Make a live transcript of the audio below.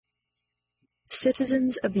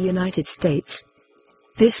citizens of the United States.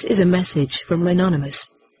 This is a message from Anonymous.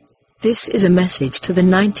 This is a message to the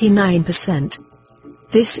 99%.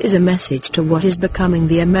 This is a message to what is becoming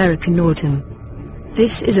the American autumn.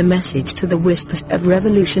 This is a message to the whispers of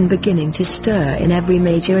revolution beginning to stir in every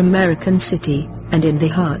major American city, and in the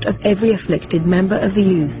heart of every afflicted member of the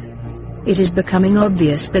youth. It is becoming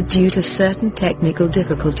obvious that due to certain technical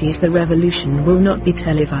difficulties the revolution will not be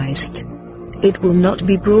televised. It will not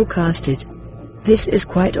be broadcasted. This is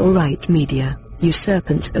quite alright, media, you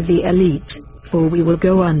serpents of the elite, for we will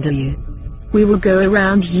go under you. We will go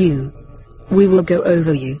around you. We will go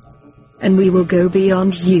over you. And we will go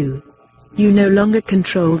beyond you. You no longer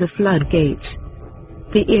control the floodgates.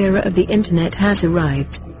 The era of the internet has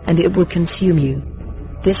arrived, and it will consume you.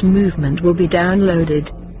 This movement will be downloaded.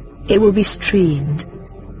 It will be streamed.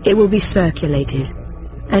 It will be circulated.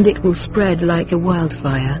 And it will spread like a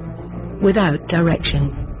wildfire. Without direction.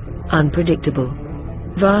 Unpredictable.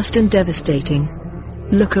 Vast and devastating.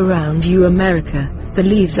 Look around you, America. The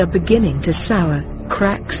leaves are beginning to sour.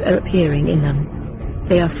 Cracks are appearing in them.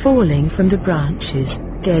 They are falling from the branches,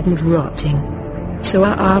 dead and rotting. So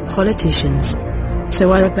are our politicians.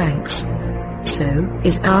 So are our banks. So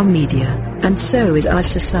is our media, and so is our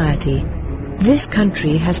society. This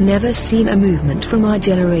country has never seen a movement from our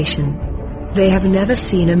generation. They have never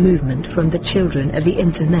seen a movement from the children of the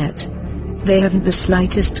internet. They haven't the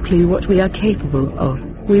slightest clue what we are capable of.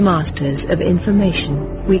 We masters of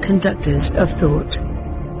information, we conductors of thought.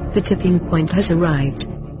 The tipping point has arrived.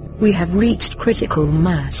 We have reached critical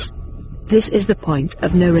mass. This is the point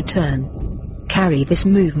of no return. Carry this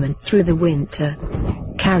movement through the winter.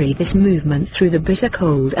 Carry this movement through the bitter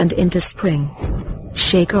cold and into spring.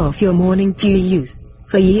 Shake off your morning dew, youth,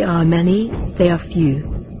 for ye are many, they are few.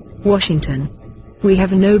 Washington. We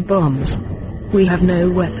have no bombs. We have no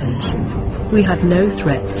weapons. We have no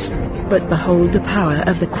threats, but behold the power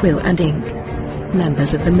of the quill and ink.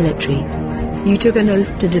 Members of the military. You took an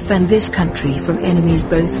oath to defend this country from enemies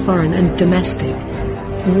both foreign and domestic.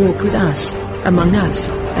 Walk with us, among us,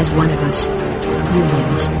 as one of us.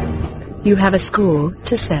 Unions. You have a score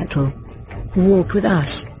to settle. Walk with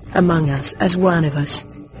us, among us as one of us.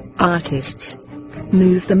 Artists.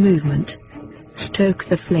 Move the movement. Stoke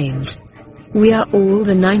the flames. We are all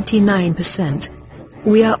the 99%.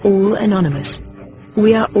 We are all anonymous.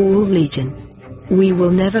 We are all legion. We will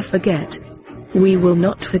never forget. We will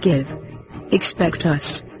not forgive. Expect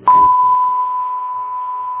us.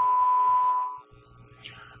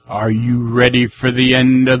 Are you ready for the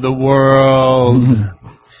end of the world?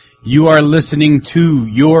 You are listening to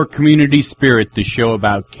Your Community Spirit, the show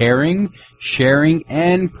about caring, sharing,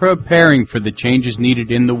 and preparing for the changes needed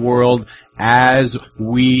in the world as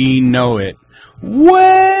we know it.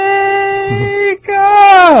 Wake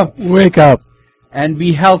up! Wake up! And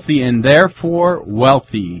be healthy and therefore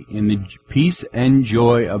wealthy in the peace and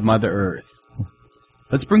joy of Mother Earth.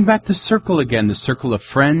 Let's bring back the circle again, the circle of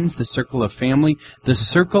friends, the circle of family, the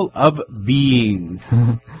circle of being.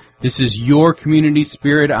 This is Your Community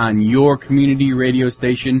Spirit on your community radio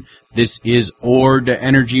station. This is Ord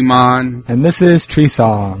Energy Mon. And this is Tree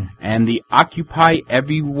Song. And the Occupy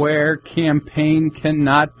Everywhere campaign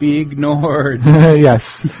cannot be ignored.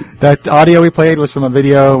 Yes. That audio we played was from a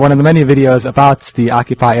video, one of the many videos about the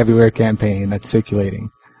Occupy Everywhere campaign that's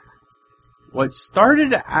circulating. What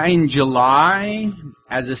started in July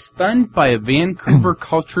as a stunt by a Vancouver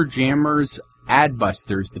Culture Jammers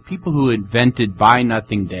Adbusters, the people who invented Buy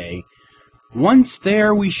Nothing Day. Once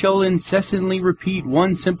there, we shall incessantly repeat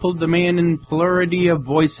one simple demand in plurality of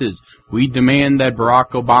voices. We demand that Barack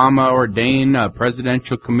Obama ordain a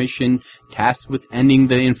presidential commission tasked with ending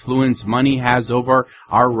the influence money has over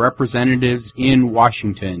our representatives in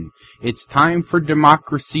Washington. It's time for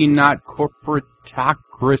democracy, not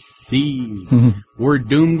corporatocracy. We're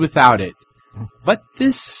doomed without it. But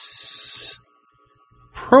this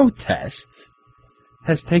protest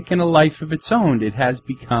has taken a life of its own. It has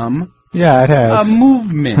become it has. A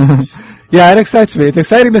movement. Yeah, it excites me. It's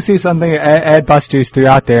exciting to see something Adbusters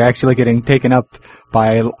throughout there actually getting taken up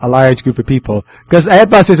by a large group of people. Because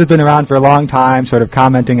Adbusters have been around for a long time, sort of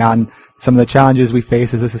commenting on some of the challenges we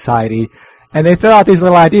face as a society. And they throw out these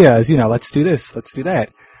little ideas, let's do this, let's do that.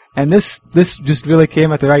 And this just really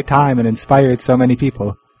came at the right time and inspired so many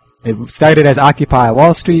people. It started as Occupy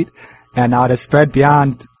Wall Street, and now it has spread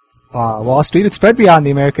beyond Wall Street. It's spread beyond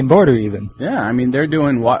the American border even. Yeah, I mean, they're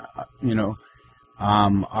doing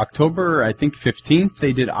October, I think, 15th,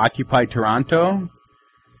 they did Occupy Toronto.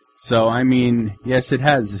 So, I mean, yes, it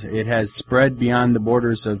has spread beyond the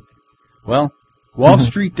borders of, Wall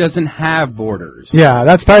Street doesn't have borders. Yeah,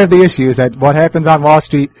 that's part of the issue, is that what happens on Wall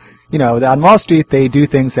Street on Wall Street they do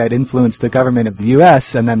things that influence the government of the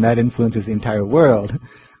U.S. and then that influences the entire world.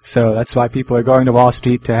 So that's why people are going to Wall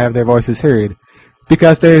Street to have their voices heard.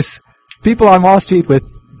 Because there's people on Wall Street with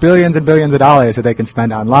billions and billions of dollars that they can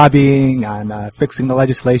spend on lobbying, on fixing the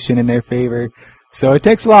legislation in their favor. So it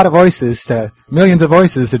takes a lot of millions of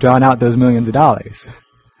voices to drown out those millions of dollars.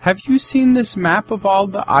 Have you seen this map of all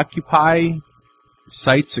the Occupy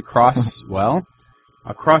sites across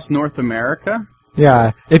North America?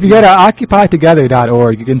 Yeah. If you go to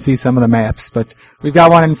occupytogether.org, you can see some of the maps. But we've got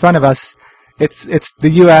one in front of us. It's the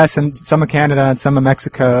U.S. and some of Canada and some of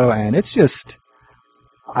Mexico, and it's just,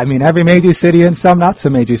 every major city and some not so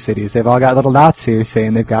major cities. They've all got little dots here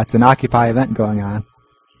saying they've got an Occupy event going on.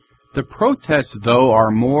 The protests, though,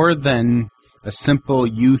 are more than a simple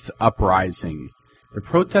youth uprising. The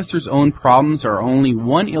protesters' own problems are only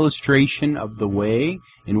one illustration of the way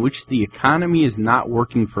in which the economy is not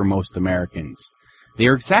working for most Americans. They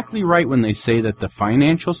are exactly right when they say that the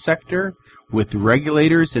financial sector, with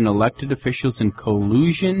regulators and elected officials in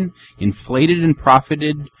collusion, inflated and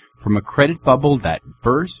profited from a credit bubble that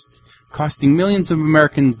burst, costing millions of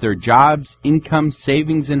Americans their jobs, income,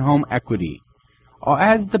 savings, and home equity.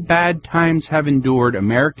 As the bad times have endured,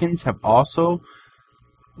 Americans have also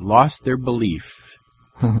lost their belief.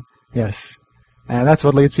 Yes. And that's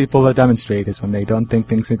what leads people to demonstrate, is when they don't think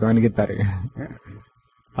things are going to get better.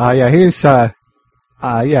 The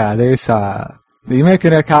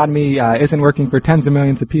American economy isn't working for tens of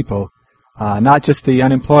millions of people. Not just the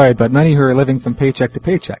unemployed, but many who are living from paycheck to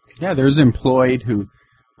paycheck. Yeah, there's employed who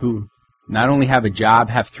not only have a job,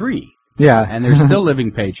 have three. Yeah. And they're still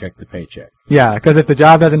living paycheck to paycheck. Yeah, because if the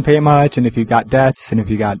job doesn't pay much, and if you've got debts, and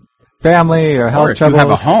if you got family or health troubles. If you have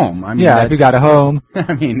a home. If you got a home.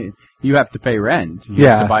 You have to pay rent. You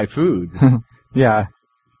have to buy food. Yeah.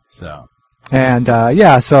 So. And,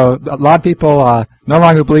 so a lot of people no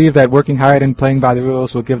longer believe that working hard and playing by the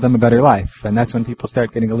rules will give them a better life. And that's when people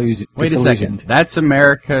start getting disillusioned. Wait a second. That's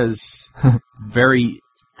America's very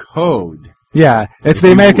code. Yeah. It's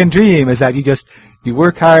the American dream, is that you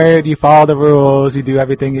work hard, you follow the rules, you do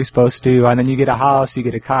everything you're supposed to, and then you get a house, you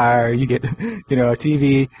get a car, you get, a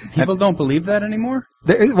TV. People don't believe that anymore?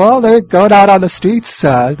 They're going out on the streets.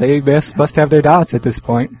 They must have their doubts at this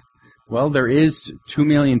point. Well, there is 2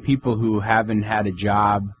 million people who haven't had a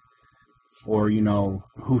job or,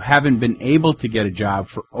 who haven't been able to get a job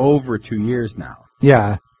for over 2 years now.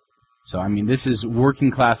 Yeah. So, this is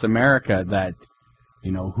working class America that,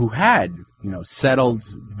 who had, settled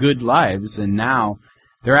good lives, and now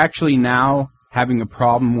they're actually now having a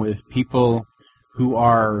problem with people who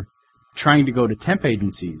are trying to go to temp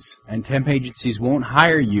agencies, and temp agencies won't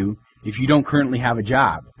hire you if you don't currently have a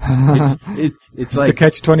job. It's like a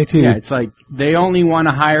catch-22. Yeah, it's like they only want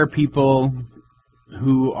to hire people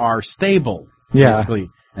who are stable, basically.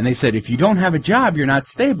 And they said, if you don't have a job, you're not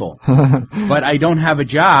stable. But I don't have a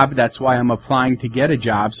job, that's why I'm applying to get a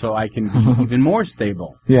job so I can be even more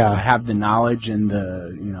stable. Yeah. I have the knowledge and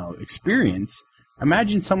the, experience.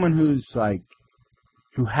 Imagine someone who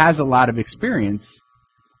has a lot of experience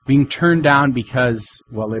being turned down because,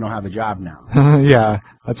 they don't have a job now. Yeah.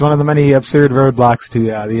 That's one of the many absurd roadblocks to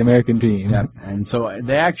the American dream. Yep. And so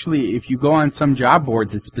they actually, if you go on some job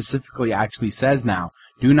boards, it specifically actually says now,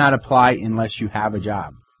 do not apply unless you have a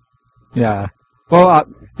job. Yeah. Well,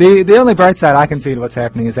 the only bright side I can see to what's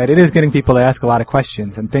happening is that it is getting people to ask a lot of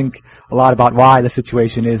questions and think a lot about why the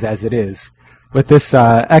situation is as it is. With this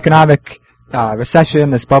economic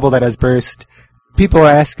recession, this bubble that has burst, people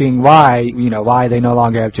are asking why they no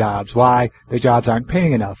longer have jobs, why their jobs aren't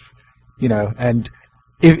paying enough, and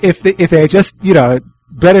if they just,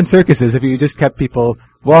 bread and circuses, if you just kept people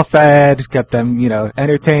well-fed, kept them,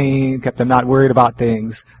 entertained, kept them not worried about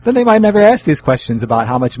things, then they might never ask these questions about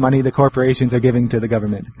how much money the corporations are giving to the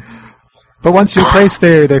government. But once you place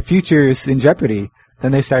their futures in jeopardy,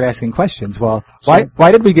 then they start asking questions. Well,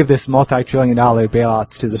 why did we give this multi-trillion-dollar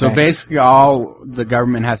bailouts to the banks? So basically all the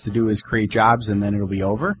government has to do is create jobs and then it'll be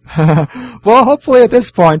over? Well, hopefully at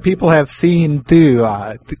this point people have seen through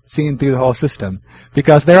the whole system.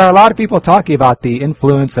 Because there are a lot of people talking about the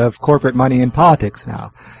influence of corporate money in politics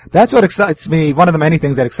now. That's what excites me. One of the many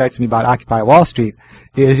things that excites me about Occupy Wall Street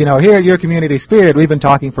is, here at Your Community Spirit, we've been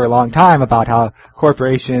talking for a long time about how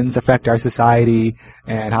corporations affect our society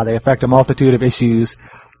and how they affect a multitude of issues.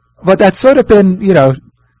 But that's sort of been,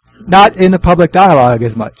 not in the public dialogue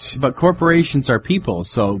as much. But corporations are people,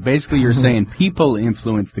 so basically you're saying people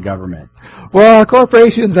influence the government. Well,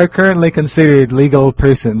 corporations are currently considered legal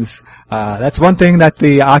persons. That's one thing that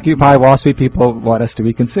the Occupy Wall Street people want us to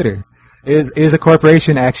reconsider. Is a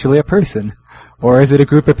corporation actually a person? Or is it a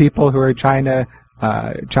group of people who are trying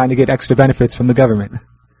to get extra benefits from the government?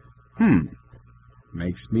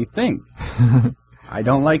 Makes me think. I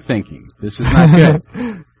don't like thinking. This is not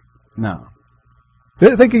good. No.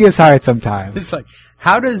 Thinking is hard sometimes. It's like,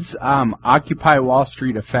 how does Occupy Wall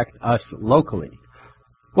Street affect us locally?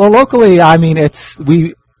 Well, locally, I mean,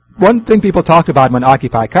 one thing people talked about when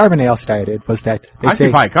Occupy Carbondale started was that they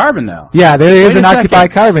Occupy Carbondale? Yeah, there is an Occupy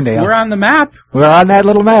second. Carbondale. We're on the map? We're on that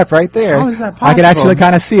little map right there. How is that possible? I can actually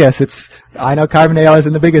kind of see us. I know Carbondale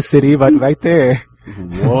isn't the biggest city, but right there.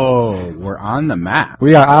 Whoa, we're on the map.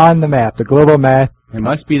 We are on the map, the global map. It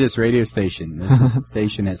must be this radio station. This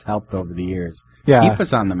station has helped over the years. Yeah. Keep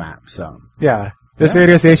us on the map, so. Yeah. This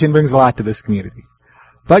radio station brings a lot to this community.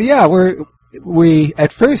 But yeah, we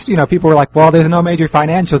at first, people were like, well, there's no major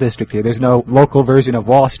financial district here. There's no local version of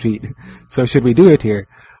Wall Street. So should we do it here?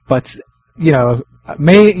 But,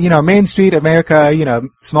 Main Street America,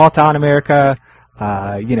 small town America,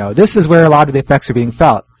 this is where a lot of the effects are being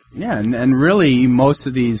felt. Yeah, and really most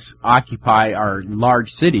of these Occupy are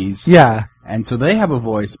large cities. Yeah. And so they have a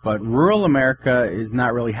voice, but rural America is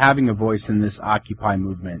not really having a voice in this Occupy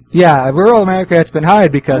movement. Yeah, rural America, it's been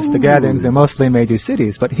hard because the gatherings are mostly in major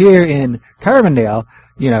cities. But here in Carbondale,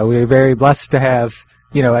 we're very blessed to have,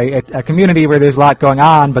 a community where there's a lot going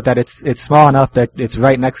on, but that it's small enough that it's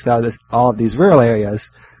right next to all of these rural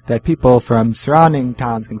areas that people from surrounding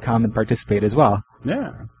towns can come and participate as well.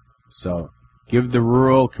 Yeah. So give the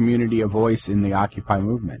rural community a voice in the Occupy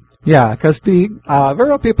movement. Yeah, because the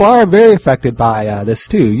rural people are very affected by this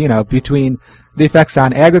too. Between the effects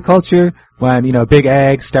on agriculture, when Big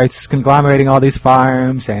Ag starts conglomerating all these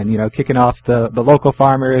farms and kicking off the local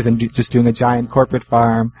farmers and just doing a giant corporate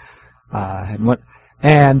farm, that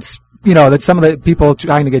some of the people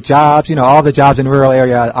trying to get jobs. All the jobs in the rural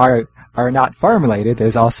area are not farm related.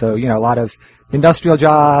 There's also a lot of industrial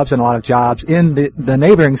jobs and a lot of jobs in the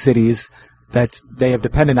neighboring cities that they have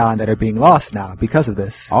depended on that are being lost now because of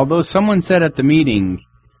this. Although someone said at the meeting,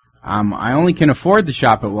 I only can afford to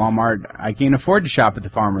shop at Walmart. I can't afford to shop at the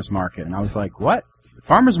farmer's market. And I was like, what? The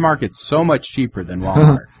farmer's market's so much cheaper than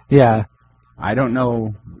Walmart. Yeah. I don't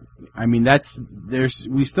know. I mean,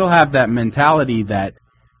 we still have that mentality that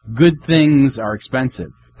good things are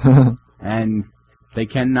expensive. And they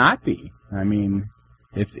cannot be. I mean,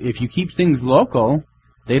 if you keep things local,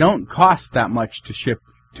 they don't cost that much to ship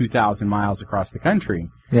 2,000 miles across the country.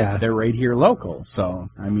 Yeah. They're right here local. So,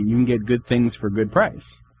 I mean, you can get good things for good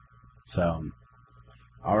price. So,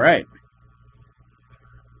 all right.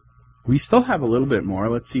 We still have a little bit more.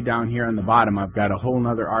 Let's see down here on the bottom. I've got a whole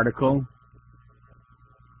nother article.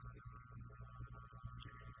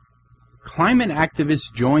 Climate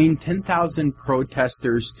activists join 10,000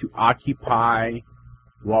 protesters to occupy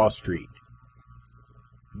Wall Street.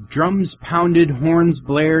 Drums pounded, horns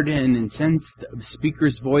blared, and incensed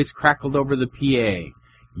speaker's voice crackled over the PA.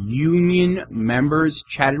 Union members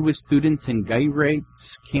chatted with students and gay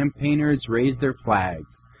rights campaigners raised their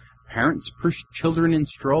flags. Parents pushed children in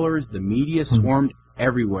strollers, the media swarmed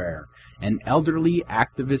everywhere. An elderly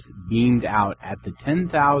activist beamed out at the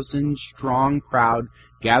 10,000-strong crowd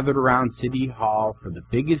gathered around City Hall for the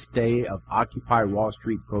biggest day of Occupy Wall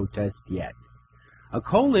Street protest yet. A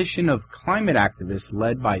coalition of climate activists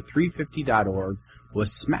led by 350.org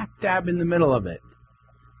was smack dab in the middle of it.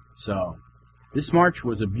 So, this march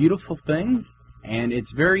was a beautiful thing, and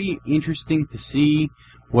it's very interesting to see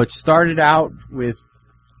what started out with,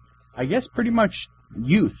 I guess, pretty much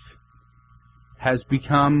youth has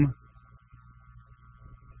become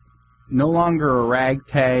no longer a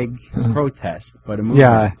ragtag protest, but a movement.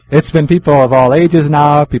 Yeah, it's been people of all ages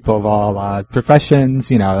now, people of all professions,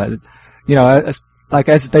 like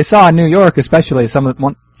as they saw in New York, especially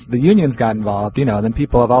once the unions got involved, then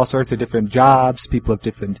people of all sorts of different jobs, people of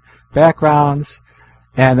different backgrounds,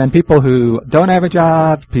 and then people who don't have a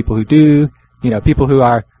job, people who do, there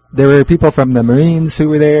were people from the Marines who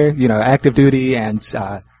were there, active duty and,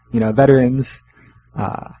 veterans.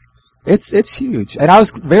 It's huge. And I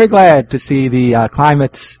was very glad to see the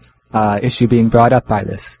climate issue being brought up by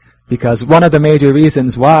this, because one of the major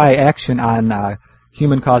reasons why action on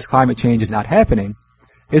human-caused climate change is not happening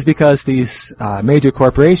is because these major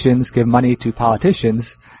corporations give money to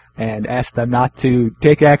politicians and ask them not to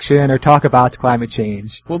take action or talk about climate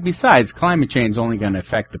change. Well, besides, climate change is only going to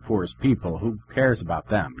affect the poorest people. Who cares about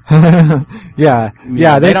them? Yeah, I mean,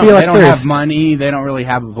 yeah, they feel it They don't first. have money. They don't really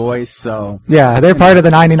have a voice, so... Yeah, they're part of the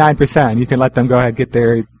 99%. You can let them go ahead and get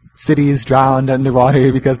their cities drowned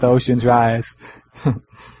underwater because the oceans rise.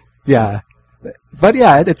 Yeah. But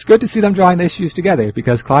yeah, it's good to see them drawing the issues together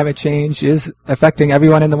because climate change is affecting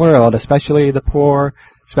everyone in the world, especially the poor,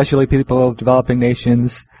 especially people of developing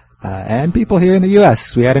nations, and people here in the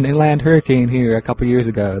U.S. We had an inland hurricane here a couple years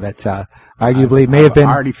ago that arguably may have been...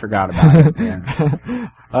 I already forgot about it. Yeah.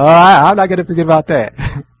 I'm not going to forget about that.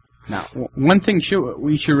 Now, one thing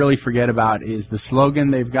we should really forget about is the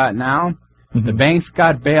slogan they've got now. Mm-hmm. The banks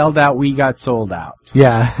got bailed out, we got sold out.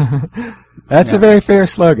 Yeah. That's a very fair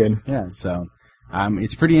slogan. Yeah, so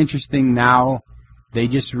it's pretty interesting now. They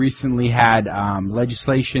just recently had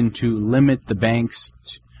legislation to limit the banks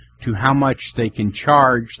to how much they can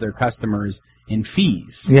charge their customers in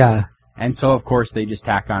fees. Yeah. And so, of course, they just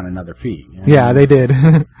tack on another fee. You know? Yeah, they did.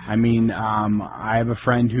 I mean, I have a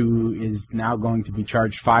friend who is now going to be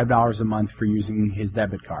charged $5 a month for using his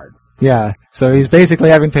debit card. Yeah, so he's basically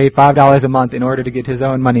having to pay $5 a month in order to get his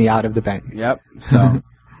own money out of the bank. Yep. So,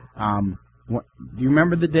 do you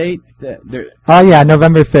remember the date? Oh yeah,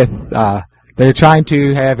 November 5th. They're trying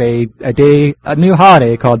to have a new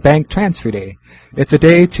holiday called Bank Transfer Day. It's a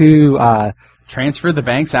day to transfer the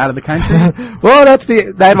banks out of the country? Well,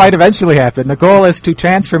 that might eventually happen. The goal is to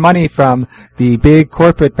transfer money from the big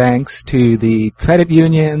corporate banks to the credit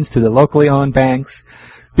unions, to the locally owned banks.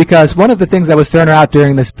 Because one of the things that was thrown out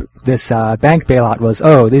during this bank bailout was,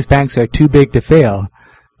 these banks are too big to fail.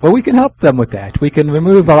 Well, we can help them with that. We can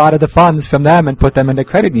remove a lot of the funds from them and put them into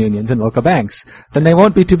credit unions and local banks. Then they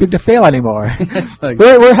won't be too big to fail anymore.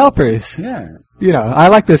 We're helpers. Yeah. You know, I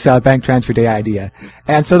like this Bank Transfer Day idea.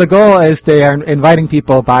 And so the goal is they are inviting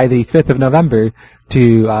people by the 5th of November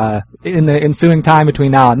to, in the ensuing time between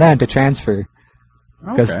now and then, to transfer.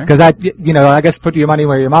 Because I guess put your money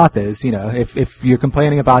where your mouth is. You know, if you're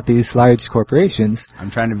complaining about these large corporations. I'm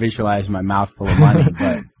trying to visualize my mouth full of money,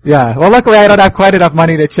 but. Yeah, well, luckily I don't have quite enough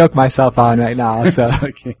money to choke myself on right now, so.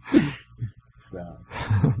 Okay. So,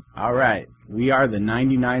 all right. We are the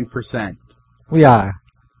 99%. We are.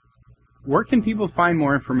 Where can people find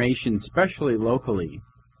more information, especially locally?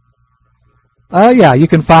 Yeah, you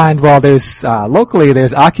can find, locally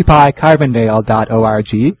there's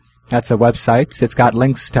occupycarbondale.org. That's a website. It's got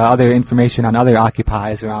links to other information on other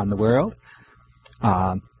occupies around the world.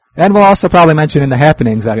 And we'll also probably mention in the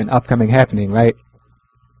happenings, an upcoming happening, right?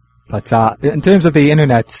 But in terms of the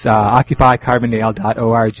internet,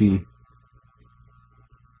 occupycarbondale.org.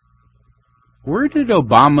 Where did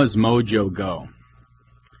Obama's mojo go?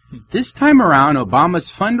 This time around, Obama's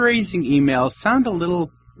fundraising emails sound a little,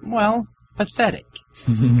 pathetic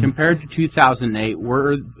compared to 2008,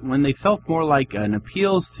 when they felt more like an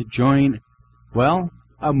appeals to join, a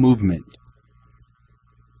movement.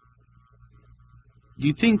 Do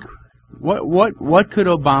you think what could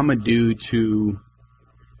Obama do to?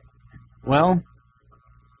 Well,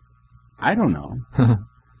 I don't know.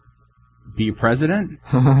 Be a president?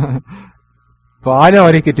 Well, I know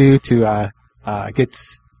what he could do to get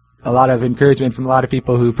a lot of encouragement from a lot of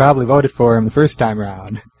people who probably voted for him the first time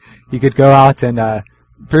around. He could go out and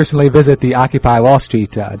personally visit the Occupy Wall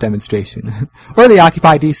Street demonstration, or the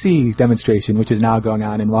Occupy D.C. demonstration, which is now going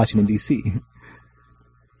on in Washington, D.C.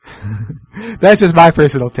 That's just my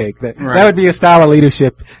personal take. That would be a style of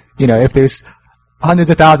leadership, if there's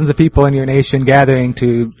hundreds of thousands of people in your nation gathering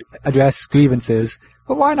to address grievances,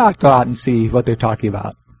 well, why not go out and see what they're talking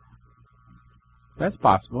about? That's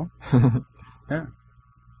possible. Yeah.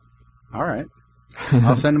 All right.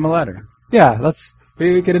 I'll send him a letter. Yeah,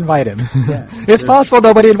 maybe we could invite him. Yeah, it's possible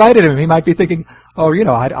nobody invited him. He might be thinking, I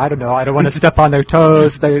don't know, I don't want to step on their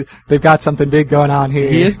toes. They've got something big going on here.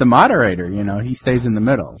 He is the moderator, he stays in the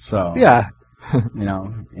middle, so. Yeah.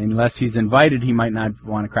 Unless he's invited, he might not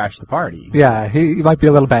want to crash the party. Yeah, he might be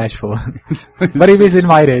a little bashful. But if he's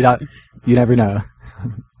invited, you never know.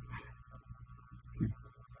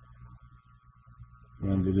 You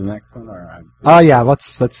want to do the next one? Or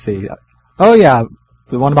let's see. Oh, yeah,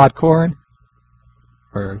 the one about corn?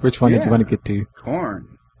 Or which one did you want to get to? Corn.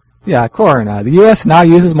 Yeah, corn. The U.S. now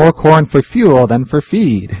uses more corn for fuel than for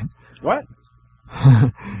feed. What?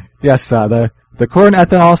 Yes, the corn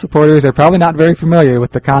ethanol supporters are probably not very familiar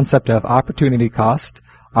with the concept of opportunity cost.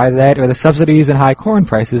 Either that or the subsidies and high corn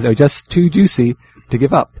prices are just too juicy to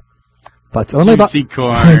give up. But only juicy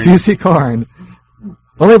corn. Juicy corn.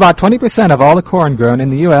 Only about 20% of all the corn grown in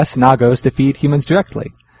the U.S. now goes to feed humans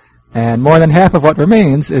directly. And more than half of what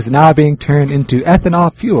remains is now being turned into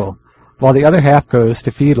ethanol fuel, while the other half goes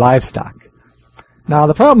to feed livestock. Now,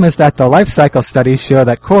 the problem is that the life cycle studies show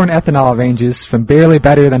that corn ethanol ranges from barely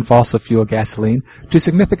better than fossil fuel gasoline to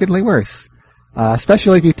significantly worse,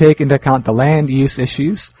 especially if you take into account the land use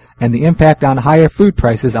issues and the impact on higher food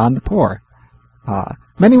prices on the poor.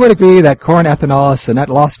 Many would agree that corn ethanol is a net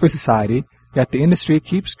loss for society, yet the industry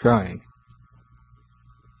keeps growing.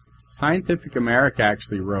 Scientific America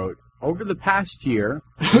actually wrote, over the past year,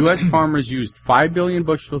 U.S. farmers used 5 billion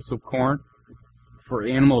bushels of corn for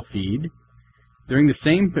animal feed. During the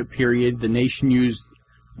same period, the nation used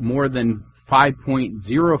more than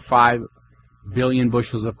 5.05 billion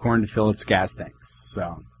bushels of corn to fill its gas tanks.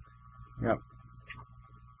 So, yep.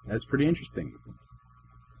 That's pretty interesting.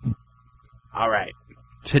 All right.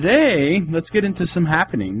 Today, let's get into some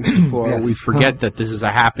happenings before we forget that this is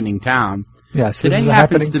a happening town. Yes, today this is a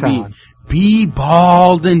happens happening to town. Be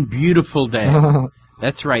Bald and Beautiful Day.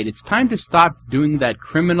 That's right. It's time to stop doing that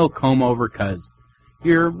criminal comb over because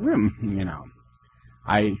you're, you know,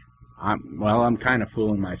 I'm kind of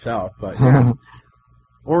fooling myself, but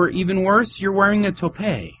or even worse, you're wearing a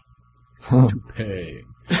toupee. Toupee.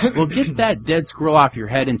 Well, get that dead squirrel off your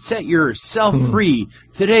head and set yourself free.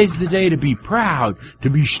 Today's the day to be proud, to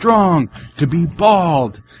be strong, to be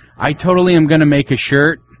bald. I totally am going to make a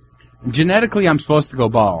shirt. Genetically, I'm supposed to go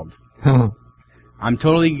bald. I'm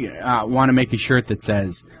totally want to make a shirt that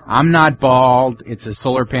says, I'm not bald, it's a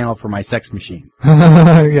solar panel for my sex machine.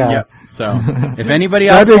 Yeah. Yep. So, if anybody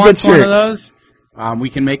else wants one of those, we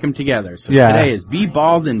can make them together. So today is Be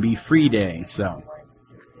Bald and Be Free Day. So,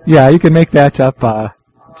 yeah, you can make that up,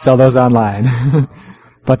 sell those online.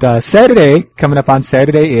 But Saturday, coming up on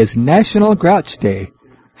Saturday, is National Grouch Day.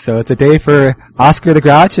 So it's a day for Oscar the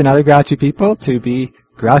Grouch and other grouchy people to be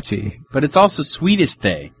grouchy. But it's also Sweetest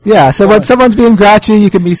Day. Yeah, so when someone's being grouchy, you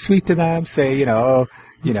can be sweet to them, say, how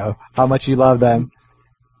much you love them.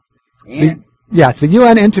 So, it's the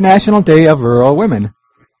UN International Day of Rural Women.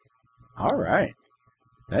 All right.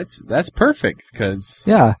 That's perfect, because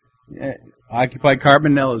Occupy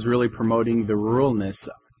Carbondale is really promoting the ruralness.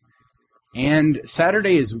 And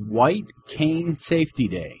Saturday is White Cane Safety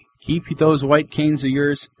Day. Keep those white canes of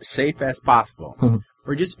yours safe as possible.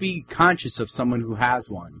 Or just be conscious of someone who has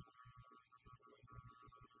one.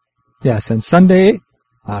 Yes, and Sunday,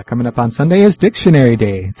 coming up on Sunday, is Dictionary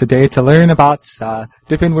Day. It's a day to learn about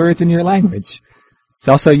different words in your language. It's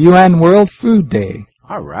also UN World Food Day.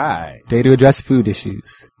 All right. Day to address food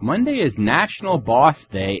issues. Monday is National Boss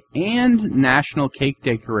Day and National Cake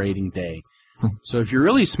Decorating Day. So if you're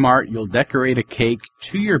really smart, you'll decorate a cake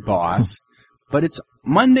to your boss. But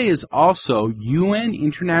Monday is also UN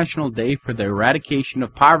International Day for the Eradication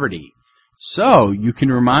of Poverty. So you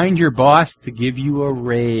can remind your boss to give you a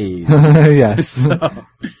raise. Yes.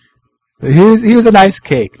 Here's a nice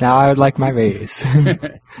cake. Now I would like my raise.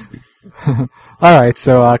 All right.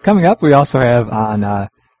 So coming up, we also have on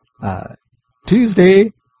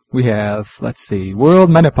Tuesday, we have,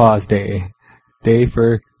 World Menopause Day. Day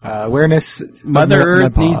for awareness. Mother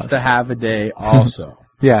Earth needs to have a day also.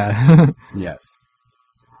 Yeah. Yes.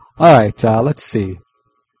 All right. Let's see.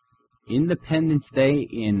 Independence Day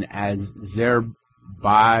in Azerbaijan.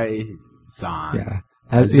 Yeah.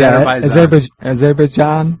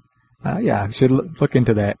 Azerbaijan. Should look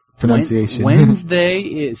into that pronunciation.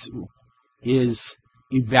 Wednesday is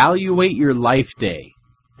Evaluate Your Life Day.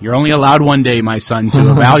 You're only allowed one day, my son, to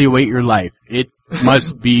evaluate your life. It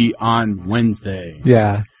must be on Wednesday.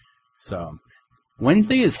 Yeah. So,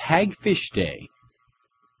 Wednesday is Hagfish Day.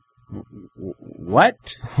 What?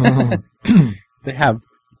 They have...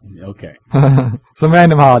 Okay. Some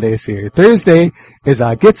random holidays here. Thursday is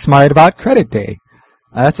Get Smart About Credit Day.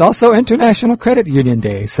 That's also International Credit Union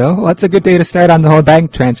Day, so that's a good day to start on the whole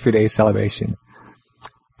bank transfer day celebration.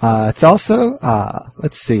 It's also,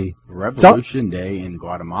 Revolution Day in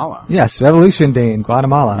Guatemala. Yes, Revolution Day in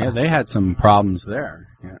Guatemala. Yeah, they had some problems there.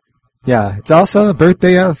 Yeah, it's also the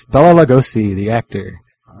birthday of Bela Lugosi, the actor.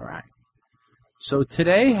 All right. So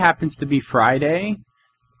today happens to be Friday,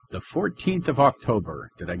 the 14th of October.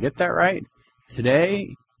 Did I get that right?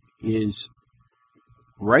 Today is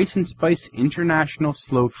Rice and Spice International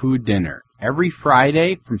Slow Food Dinner. Every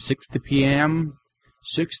Friday from 6 to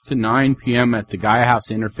 9 p.m. at the Gaia House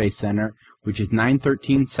Interfaith Center, which is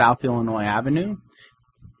 913 South Illinois Avenue.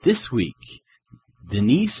 This week,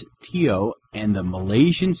 Denise Teo and the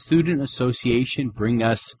Malaysian Student Association bring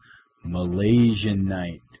us Malaysian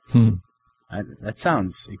Night. That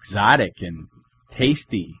sounds exotic and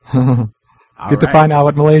tasty. Get to find out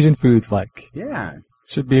what Malaysian food's like. Yeah.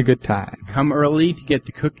 Should be a good time. Come early to get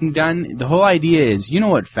the cooking done. The whole idea is, you know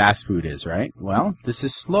what fast food is, right? Well, this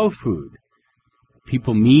is slow food.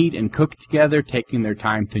 People meet and cook together, taking their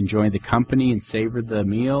time to enjoy the company and savor the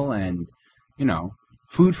meal, and,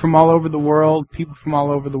 food from all over the world, people from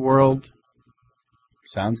all over the world.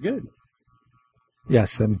 Sounds good.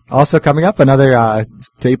 Yes, and also coming up, another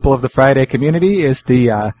staple of the Friday community is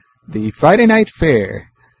the Friday Night Fair.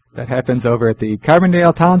 That happens over at the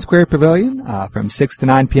Carbondale Town Square Pavilion from 6 to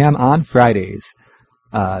 9 p.m. on Fridays.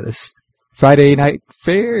 This Friday Night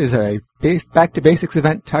Fair is a back-to-basics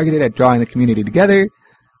event targeted at drawing the community together.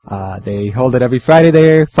 They hold it every Friday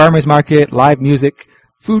there. Farmers market, live music,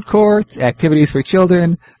 food courts, activities for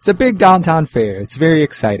children. It's a big downtown fair. It's very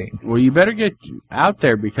exciting. Well, you better get out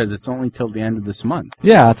there because it's only till the end of this month.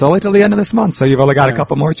 Yeah, it's only till the end of this month, so you've only got a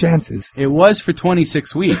couple more chances. It was for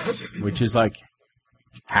 26 weeks, which is like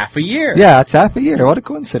half a year. Yeah, it's half a year. What a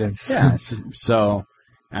coincidence. Yeah, so,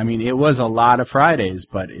 I mean, it was a lot of Fridays,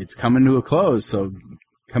 but it's coming to a close, so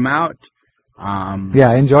come out.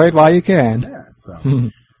 Yeah, enjoy it while you can. Yeah,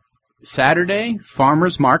 so. Saturday,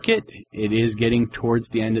 farmers market. It is getting towards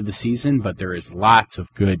the end of the season, but there is lots of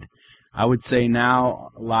good. I would say now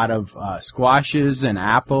a lot of squashes and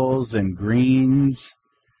apples and greens.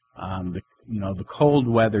 The cold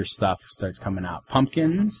weather stuff starts coming out.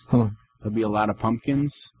 Pumpkins. There'll be a lot of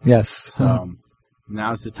pumpkins. Yes. So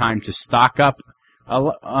now's the time to stock up.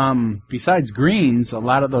 Besides greens, a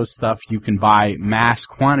lot of those stuff you can buy mass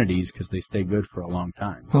quantities because they stay good for a long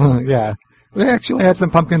time. Yeah. We actually had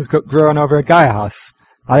some pumpkins growing over at Gaia House.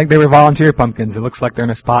 I think they were volunteer pumpkins. It looks like they're in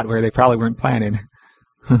a spot where they probably weren't planted.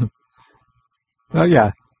 Well,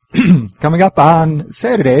 yeah. Coming up on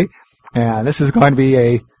Saturday, and this is going to be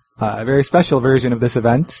a very special version of this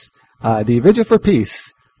event, the Vigil for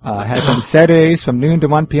Peace happens Saturdays from noon to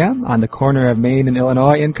 1 p.m. on the corner of Main and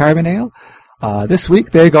Illinois in Carbondale. This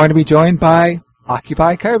week they're going to be joined by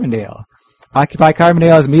Occupy Carbondale. Occupy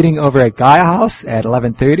Carbondale is meeting over at Gaia House at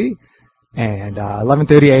 11:30. And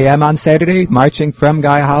 11:30 a.m. on Saturday, marching from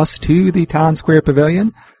Gaia House to the Town Square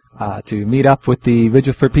Pavilion to meet up with the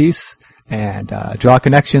Vigil for Peace and draw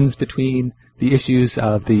connections between the issues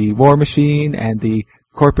of the war machine and the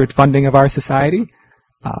corporate funding of our society.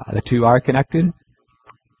 The two are connected.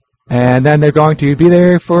 And then they're going to be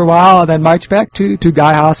there for a while and then march back to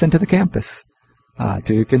Gaia House and to the campus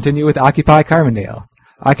to continue with Occupy Carbondale.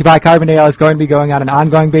 Occupy Carbondale is going to be going on an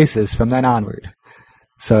ongoing basis from then onward.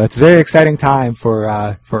 So it's a very exciting time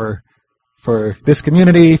for this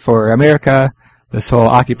community, for America, this whole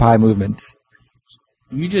Occupy movement.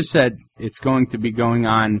 You just said it's going to be going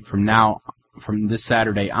on from this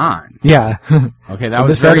Saturday on. Yeah. Okay, that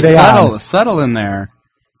was very subtle in there.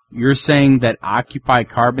 You're saying that Occupy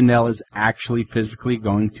Carbondale is actually physically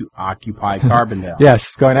going to occupy Carbondale.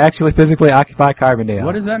 Yes, going to actually physically occupy Carbondale.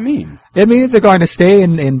 What does that mean? It means they're going to stay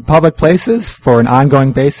in public places for an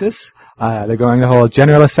ongoing basis. They're going to hold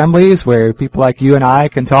general assemblies where people like you and I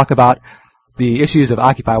can talk about the issues of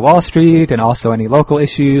Occupy Wall Street and also any local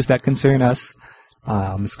issues that concern us.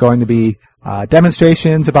 It's going to be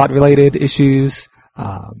demonstrations about related issues,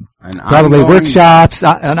 probably workshops,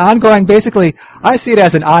 an ongoing, basically, I see it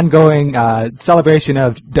as an ongoing celebration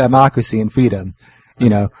of democracy and freedom. You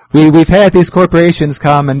know, we've had these corporations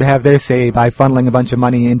come and have their say by funneling a bunch of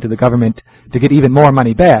money into the government to get even more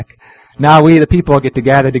money back. Now we, the people, get to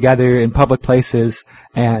gather together in public places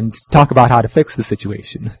and talk about how to fix the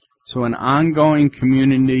situation. So an ongoing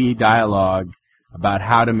community dialogue about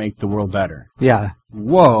how to make the world better. Yeah.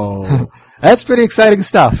 Whoa. That's pretty exciting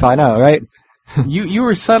stuff, I know, right? You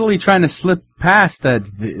were subtly trying to slip past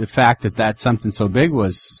the fact that that's something so big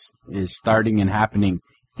is starting and happening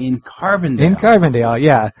in Carbondale. In Carbondale,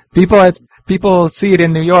 yeah. People see it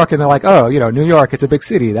in New York and they're like, oh, New York, it's a big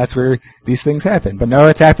city. That's where these things happen. But no,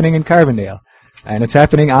 it's happening in Carbondale. And it's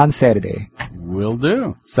happening on Saturday. Will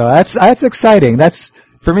do. So that's exciting.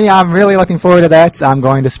 For me, I'm really looking forward to that. I'm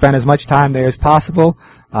going to spend as much time there as possible.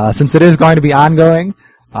 Since it is going to be ongoing,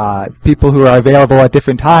 people who are available at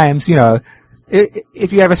different times,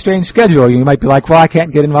 if you have a strange schedule, you might be like, well, I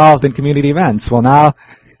can't get involved in community events. Well, now,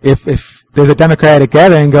 if there's a democratic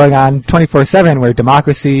gathering going on 24/7 where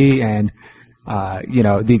democracy and,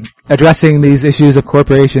 addressing these issues of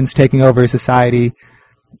corporations taking over society,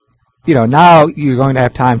 now you're going to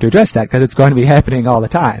have time to address that because it's going to be happening all the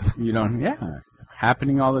time.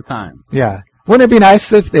 Happening all the time. Yeah. Wouldn't it be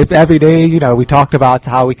nice if every day, we talked about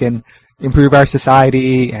how we can improve our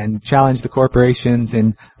society and challenge the corporations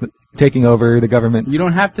in taking over the government? You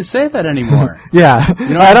don't have to say that anymore. Yeah.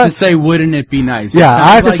 You don't have to say, wouldn't it be nice? Yeah,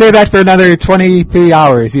 I have to say that for another 23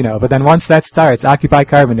 hours, but then once that starts, Occupy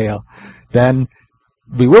Carbondale, then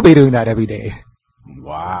we will be doing that every day.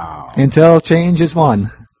 Wow. Until change is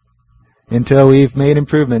won. Until we've made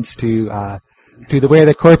improvements to the way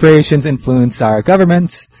that corporations influence our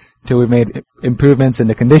government, till we've made improvements in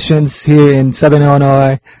the conditions here in Southern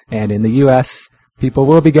Illinois and in the U.S. People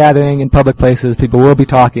will be gathering in public places. People will be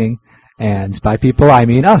talking. And by people, I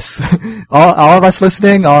mean us. all of us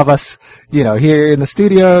listening, all of us, here in the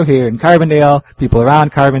studio, here in Carbondale, people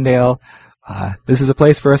around Carbondale. This is a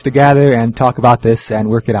place for us to gather and talk about this and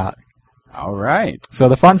work it out. All right. So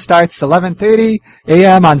the fun starts 11:30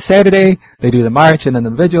 a.m. on Saturday. They do the march and then the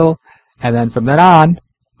vigil. And then from then on,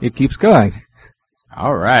 it keeps going.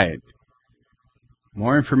 All right.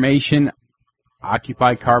 More information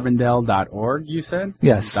OccupyCarbondale.org, you said?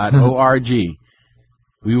 Yes. .org.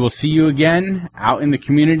 We will see you again out in the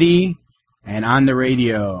community and on the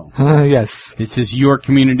radio. Yes. This is your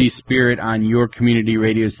community spirit on your community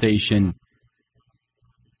radio station.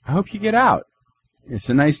 I hope you get out. It's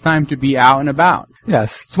a nice time to be out and about.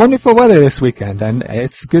 Yes. It's wonderful weather this weekend, and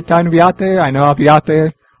it's a good time to be out there. I know I'll be out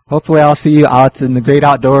there. Hopefully I'll see you out in the great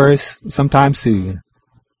outdoors sometime soon.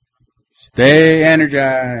 Stay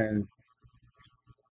energized.